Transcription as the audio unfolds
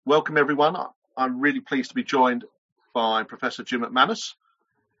welcome everyone. I'm really pleased to be joined by Professor Jim McManus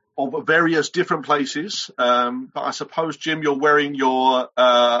of various different places. But I suppose, Jim, you're wearing your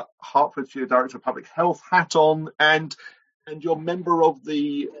Hertfordshire Director of Public Health hat on, and you're member of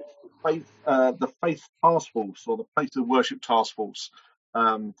the Faith Task Force, or the Place of Worship Task Force,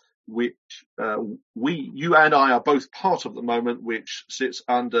 which you and I are both part of at the moment, which sits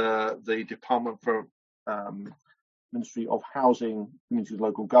under the Department for Ministry of Housing, Communities,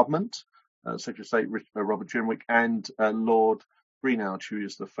 Local Government, Secretary of State Robert Jenrick, and Lord Greenhalgh, who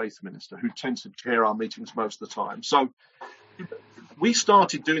is the Faith Minister, who tends to chair our meetings most of the time. So we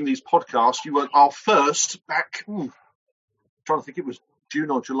started doing these podcasts. You were our first back, trying to think, it was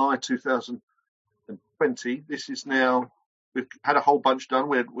June or July 2020. This is now, we've had a whole bunch done.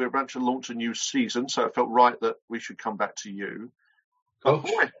 We're about to launch a new season, so it felt right that we should come back to you. But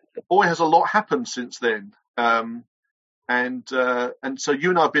boy, has a lot happened since then. And so you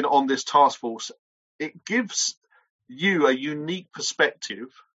and I have been on this task force. It gives you a unique perspective,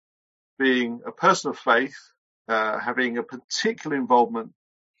 being a person of faith, having a particular involvement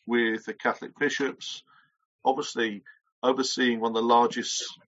with the Catholic bishops, obviously overseeing one of the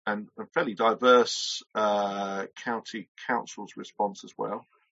largest and fairly diverse county councils' response as well.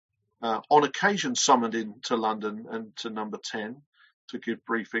 On occasion summoned into London and to Number 10 to give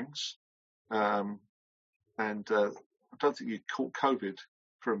briefings. I don't think you caught COVID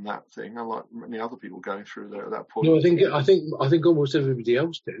from that thing, unlike many other people going through there at that point. No, I think almost everybody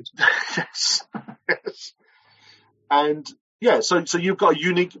else did. Yes. And yeah, so you've got a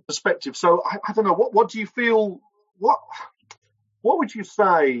unique perspective. So I don't know, what do you feel? What would you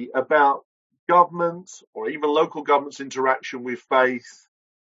say about government or even local government's interaction with faith?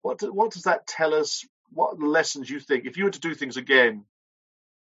 What does that tell us? What lessons you think, if you were to do things again,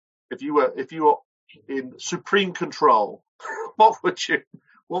 if you were in supreme control, what would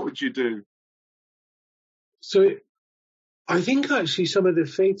you do? So I think actually some of the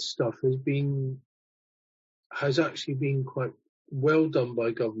faith stuff has actually been quite well done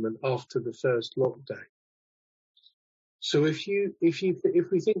by government after the first lockdown. So if we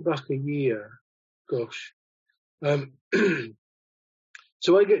think back a year,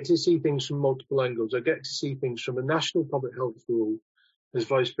 so I get to see things from multiple angles. I get to see things from a national public health role as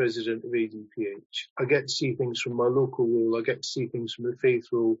Vice President of ADPH. I get to see things from my local role. I get to see things from the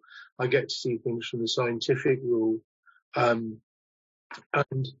faith role. I get to see things from the scientific role. And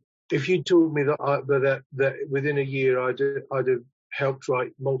if you told me that within a year I'd have helped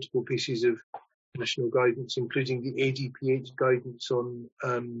write multiple pieces of national guidance, including the ADPH guidance on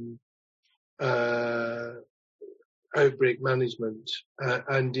outbreak management,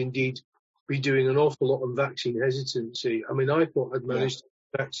 and indeed be doing an awful lot on vaccine hesitancy. I mean, I thought I'd managed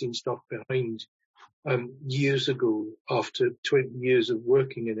vaccine stuff behind years ago after 20 years of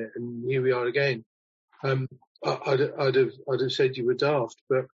working in it, and here we are again. I'd have said you were daft,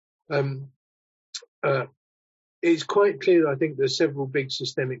 but it's quite clear. I think there's several big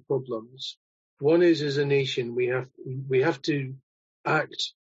systemic problems. One is, as a nation, we have to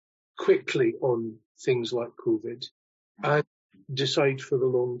act quickly on things like COVID and decide for the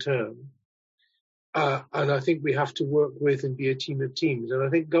long term. And I think we have to work with and be a team of teams. And I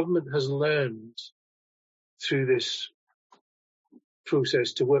think government has learned through this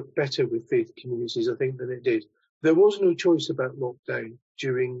process to work better with faith communities, I think, than it did. There was no choice about lockdown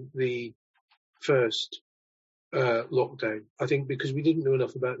during the first lockdown, I think, because we didn't know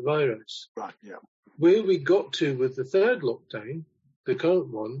enough about the virus. Right, yeah. Where we got to with the third lockdown, the current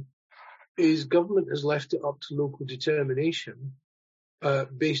one, is government has left it up to local determination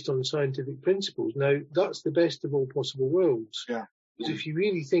based on scientific principles. Now, that's the best of all possible worlds. Yeah. Because if you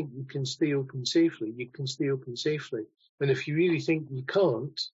really think you can stay open safely, you can stay open safely. And if you really think you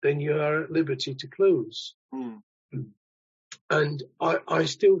can't, then you are at liberty to close. Mm. And I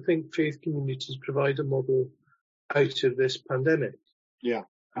still think faith communities provide a model out of this pandemic. Yeah.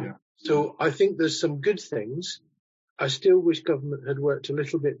 Yeah. So I think there's some good things. I still wish government had worked a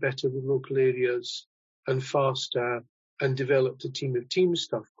little bit better with local areas and faster and developed a team of team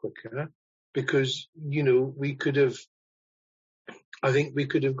stuff quicker, because, I think we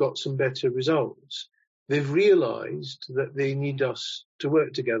could have got some better results. They've realised that they need us to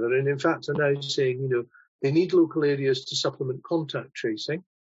work together. And in fact, are now saying, they need local areas to supplement contact tracing.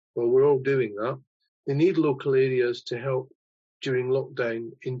 Well, we're all doing that. They need local areas to help during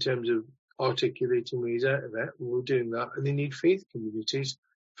lockdown in terms of articulating ways out of it. And we're doing that. And they need faith communities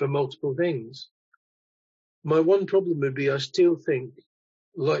for multiple things. My one problem would be, I still think,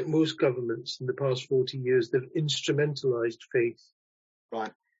 like most governments in the past 40 years, they've instrumentalised faith.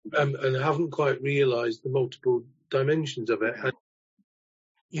 Right. And haven't quite realised the multiple dimensions of it. And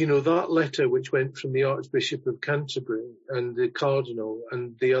that letter which went from the Archbishop of Canterbury and the Cardinal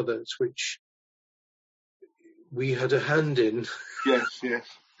and the others, which we had a hand in. Yes. Well,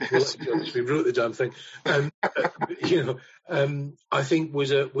 let's be honest, we wrote the damn thing. I think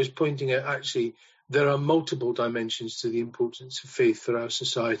was pointing out actually there are multiple dimensions to the importance of faith for our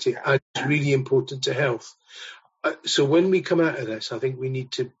society, and it's really important to health. So when we come out of this, I think we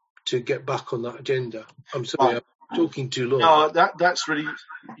need to get back on that agenda. I'm sorry, I'm talking too long. No, that's really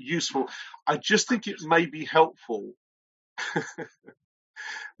useful. I just think it may be helpful.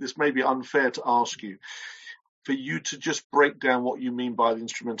 This may be unfair to ask you, for you to just break down what you mean by the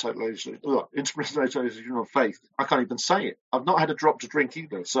instrumentalization of faith. I can't even say it. I've not had a drop to drink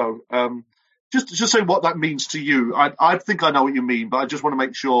either. So just say what that means to you. I think I know what you mean, but I just want to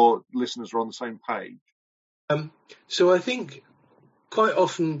make sure listeners are on the same page. So I think quite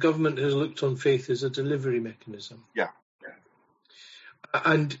often government has looked on faith as a delivery mechanism. Yeah.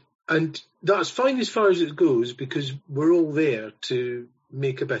 And that's fine as far as it goes, because we're all there to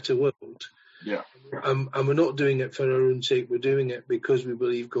make a better world. Yeah. And we're not doing it for our own sake. We're doing it because we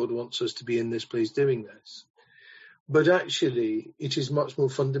believe God wants us to be in this place doing this. But actually, it is much more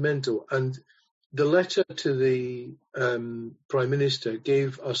fundamental. And the letter to the Prime Minister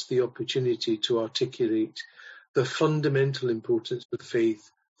gave us the opportunity to articulate the fundamental importance of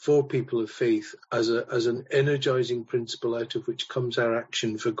faith for people of faith as an energizing principle out of which comes our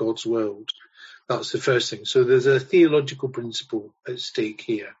action for God's world. That's the first thing. So there's a theological principle at stake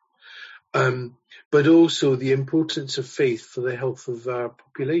here. But also the importance of faith for the health of our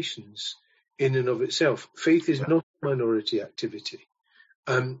populations in and of itself. Faith is not a minority activity.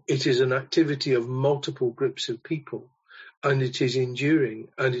 It is an activity of multiple groups of people, and it is enduring,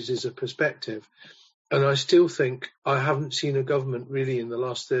 and it is a perspective. And I still think I haven't seen a government really in the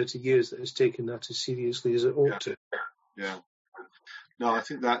last 30 years that has taken that as seriously as it ought to. Yeah. No, I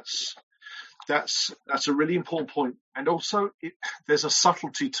think that's a really important point. And also there's a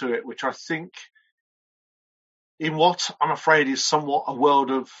subtlety to it, which I think in what I'm afraid is somewhat a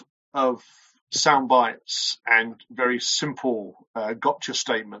world of sound bites and very simple gotcha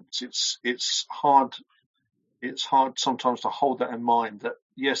statements. It's hard sometimes to hold that in mind, that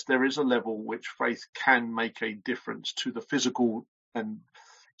yes, there is a level which faith can make a difference to the physical and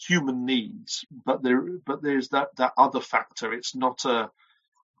human needs, but there's that other factor. It's not a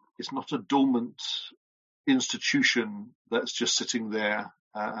dormant institution that's just sitting there,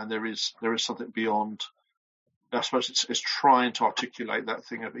 and there is something beyond. I suppose it's trying to articulate that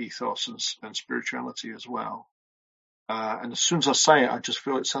thing of ethos and spirituality as well. And as soon as I say it, I just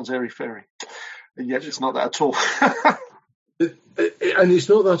feel it sounds airy-fairy, and yet it's not that at all. And it's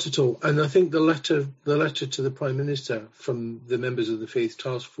not that at all. And I think the letter to the Prime Minister from the members of the Faith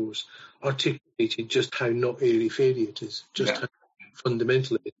Task Force articulated just how not airy-fairy it is, how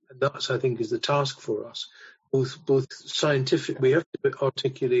fundamental it is. And that's, I think, is the task for us. Both scientific, we have to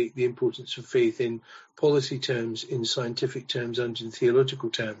articulate the importance of faith in policy terms, in scientific terms, and in theological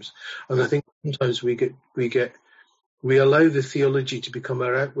terms. And I think sometimes we allow the theology to become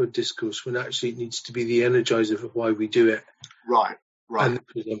our outward discourse when actually it needs to be the energizer of why we do it. Right.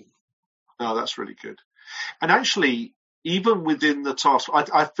 No, that's really good. And actually, even within the task,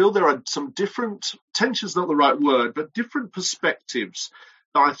 I feel there are some different tensions, not the right word, but different perspectives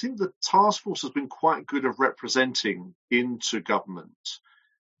that I think the task force has been quite good at representing into government.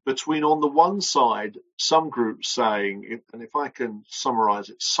 Between, on the one side, some groups saying, and if I can summarize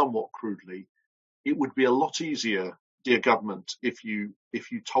it somewhat crudely, it would be a lot easier, dear government, if you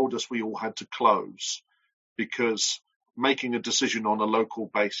told us we all had to close, because making a decision on a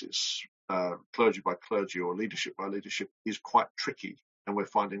local basis, clergy by clergy or leadership by leadership, is quite tricky, and we're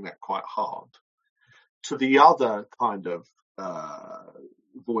finding that quite hard. To the other kind of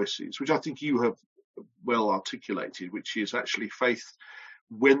voices, which I think you have well articulated, which is actually faith,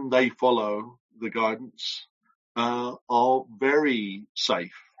 when they follow the guidance, are very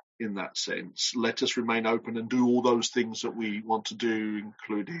safe in that sense. Let us remain open and do all those things that we want to do,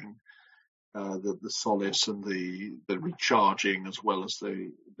 including the solace and the recharging, as well as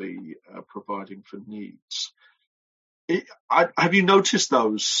the providing for needs. Have you noticed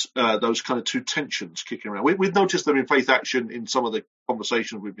those kind of two tensions kicking around? We've noticed them in Faith Action in some of the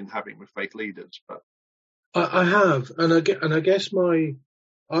conversations we've been having with faith leaders. But I have, and I guess my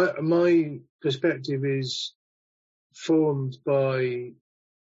perspective is formed by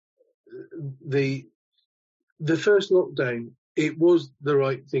the first lockdown. It was the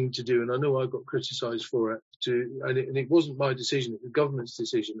right thing to do, and I know I got criticised for it. And it wasn't my decision; it was the government's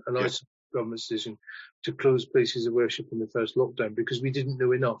decision, and I support the government's decision to close places of worship in the first lockdown because we didn't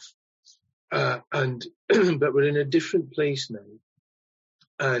know enough. But we're in a different place now,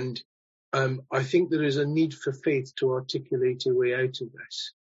 And I think there is a need for faith to articulate a way out of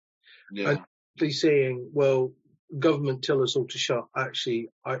this. Yeah. And saying, well, government tell us all to shut, actually,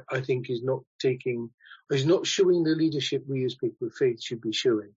 I think is not showing the leadership we as people of faith should be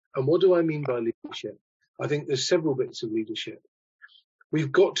showing. And what do I mean by leadership? I think there's several bits of leadership.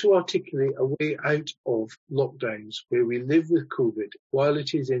 We've got to articulate a way out of lockdowns where we live with COVID while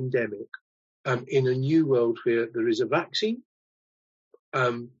it is endemic, in a new world where there is a vaccine, there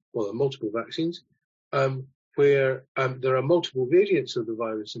are multiple vaccines, where there are multiple variants of the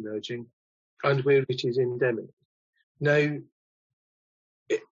virus emerging, and where it is endemic. Now,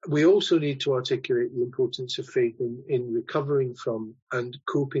 we also need to articulate the importance of faith in recovering from and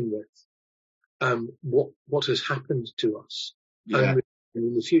coping with what has happened to us and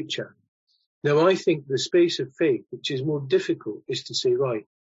in the future. Now, I think the space of faith, which is more difficult, is to say, right,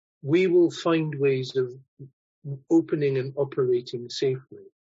 we will find ways of opening and operating safely.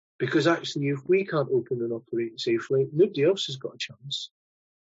 Because actually, if we can't open and operate safely, nobody else has got a chance.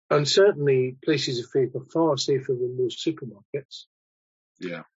 And certainly places of faith are far safer than most supermarkets.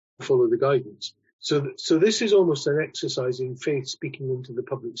 Yeah. Follow the guidance. So this is almost an exercise in faith speaking into the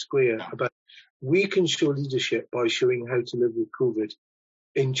public square about we can show leadership by showing how to live with COVID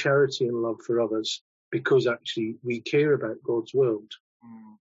in charity and love for others, because actually we care about God's world.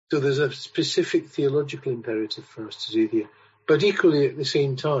 So there's a specific theological imperative for us to do here. But equally at the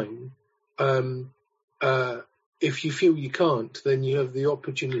same time, if you feel you can't, then you have the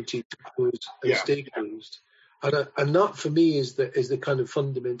opportunity to close and stay closed. And that for me is the kind of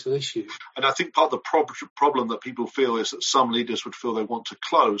fundamental issue. And I think part of the problem that people feel is that some leaders would feel they want to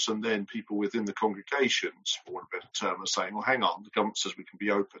close, and then people within the congregations, for want of a better term, are saying, well, hang on, the government says we can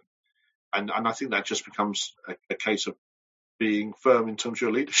be open. And I think that just becomes a case of being firm in terms of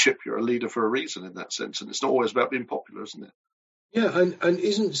your leadership. You're a leader for a reason in that sense, and it's not always about being popular, isn't it? Yeah, and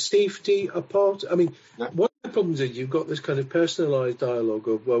isn't safety a part? I mean, one of the problems is you've got this kind of personalised dialogue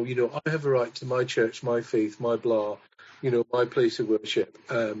of, well, I have a right to my church, my faith, my blah, my place of worship,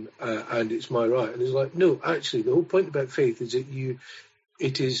 and it's my right. And it's like, no, actually, the whole point about faith is that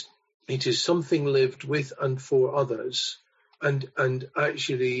it is something lived with and for others, and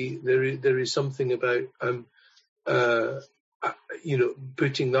actually there is something about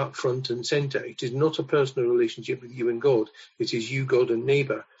putting that front and centre. It is not a personal relationship with you and God. It is you, God, and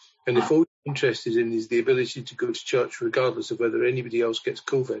neighbour. And if all you're interested in is the ability to go to church regardless of whether anybody else gets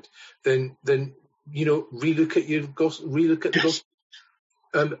COVID, then relook at the gospel.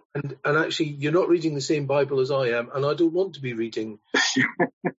 And actually, you're not reading the same Bible as I am, and I don't want to be reading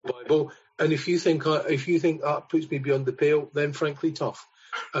the Bible. And if you think that puts me beyond the pale, then frankly, tough.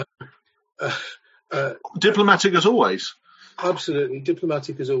 Diplomatic as always. Absolutely,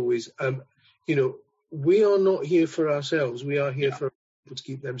 diplomatic as always. We are not here for ourselves. We are here for people to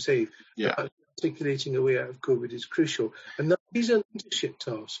keep them safe. Yeah. Articulating a way out of COVID is crucial. And that is a leadership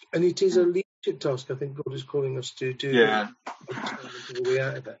task. And it is a leadership task I think God is calling us to do. Yeah. The way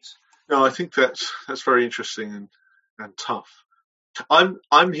out of this. No, I think that's very interesting and tough.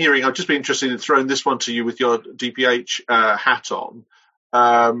 I'm hearing, I'd just be interested in throwing this one to you with your DPH hat on.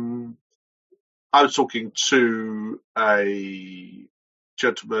 I was talking to a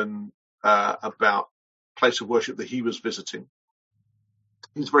gentleman about a place of worship that he was visiting.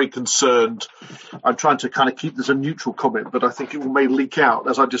 He's very concerned. I'm trying to kind of keep this a neutral comment, but I think it may leak out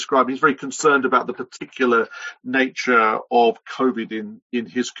as I describe. He's very concerned about the particular nature of COVID in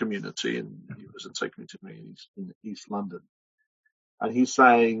his community, and he was taking to me in East London. And he's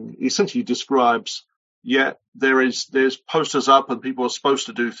saying, he essentially describes, there's posters up and people are supposed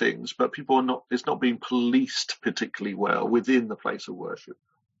to do things, but it's not being policed particularly well within the place of worship.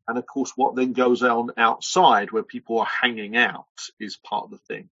 And of course, what then goes on outside where people are hanging out is part of the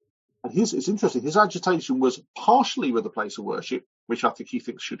thing. And it's interesting. His agitation was partially with the place of worship, which I think he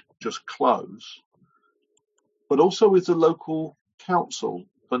thinks should just close, but also with the local council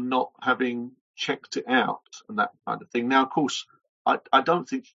for not having checked it out and that kind of thing. Now, of course, I don't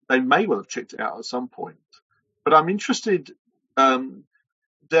think they may well have checked it out at some point, but I'm interested.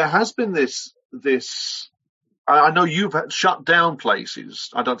 There has been this. I know you've shut down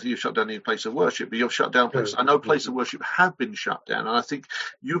places. I don't think you've shut down any place of worship, but you've shut down places. I know places of worship have been shut down, and I think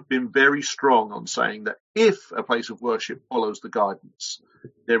you've been very strong on saying that if a place of worship follows the guidance,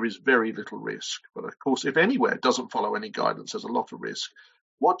 there is very little risk. But of course, if anywhere doesn't follow any guidance, there's a lot of risk.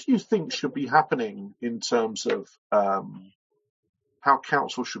 What do you think should be happening in terms of how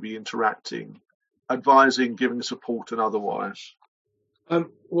council should be interacting, advising, giving support, and otherwise?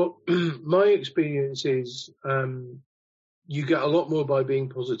 Well, my experience is you get a lot more by being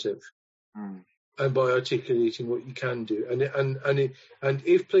positive. and by articulating what you can do. And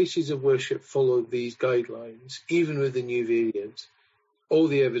if places of worship follow these guidelines, even with the new variant, all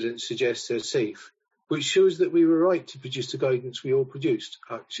the evidence suggests they're safe, which shows that we were right to produce the guidance we all produced,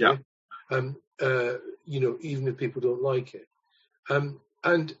 actually. Even if people don't like it.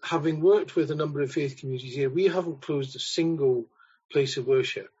 And having worked with a number of faith communities here, we haven't closed a single place of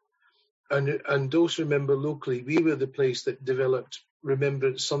worship. And also remember, locally, we were the place that developed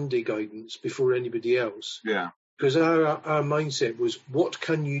Remembrance Sunday guidance before anybody else. Yeah. Because our mindset was, what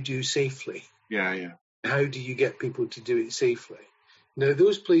can you do safely? Yeah. How do you get people to do it safely? Now,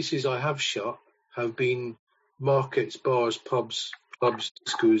 those places I have shut have been markets, bars, pubs, clubs,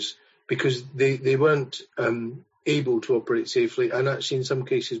 discos, because they weren't able to operate safely, and actually in some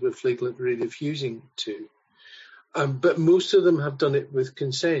cases were flagrantly refusing to. But most of them have done it with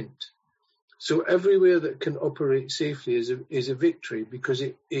consent. So everywhere that can operate safely is a victory, because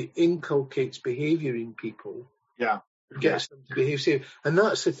it inculcates behaviour in people. Yeah. Gets them to behave safe. And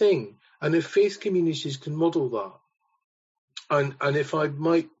that's the thing. And if faith communities can model that, and if I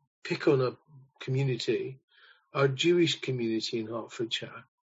might pick on a community, our Jewish community in Hertfordshire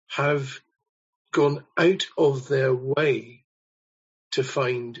have gone out of their way to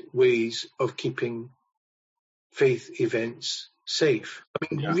find ways of keeping faith events safe. I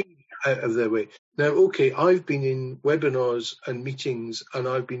mean, really out of their way. Now, okay, I've been in webinars and meetings, and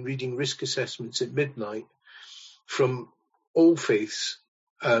I've been reading risk assessments at midnight from all faiths,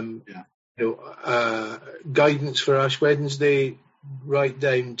 guidance for Ash Wednesday, right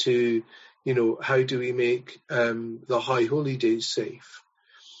down to, how do we make the High Holy Days safe?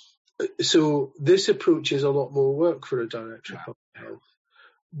 So this approach is a lot more work for a director of public health,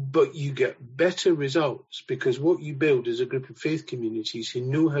 but you get better results because what you build is a group of faith communities who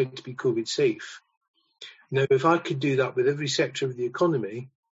know how to be COVID safe. Now, if I could do that with every sector of the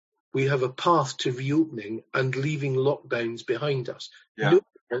economy, we have a path to reopening and leaving lockdowns behind us. Yeah. Nobody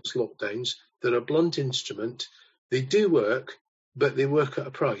wants lockdowns. They're a blunt instrument. They do work, but they work at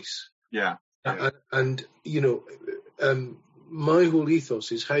a price. Yeah. And my whole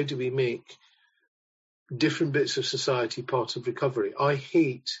ethos is, how do we make different bits of society part of recovery? I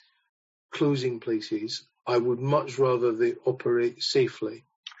hate closing places. I would much rather they operate safely.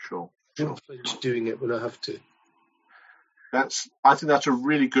 Sure. Don't flinch doing it when I have to. I think that's a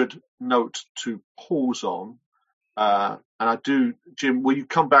really good note to pause on. And I do, Jim, will you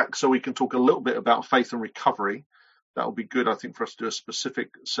come back so we can talk a little bit about faith and recovery? That will be good, I think, for us to do a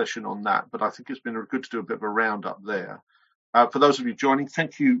specific session on that. But I think it's been good to do a bit of a roundup there. For those of you joining,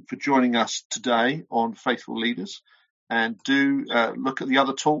 thank you for joining us today on Faithful Leaders. And do look at the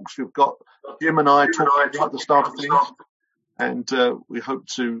other talks. We've got Jim and I talking at the start of things. And we hope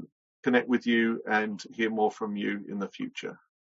to connect with you and hear more from you in the future.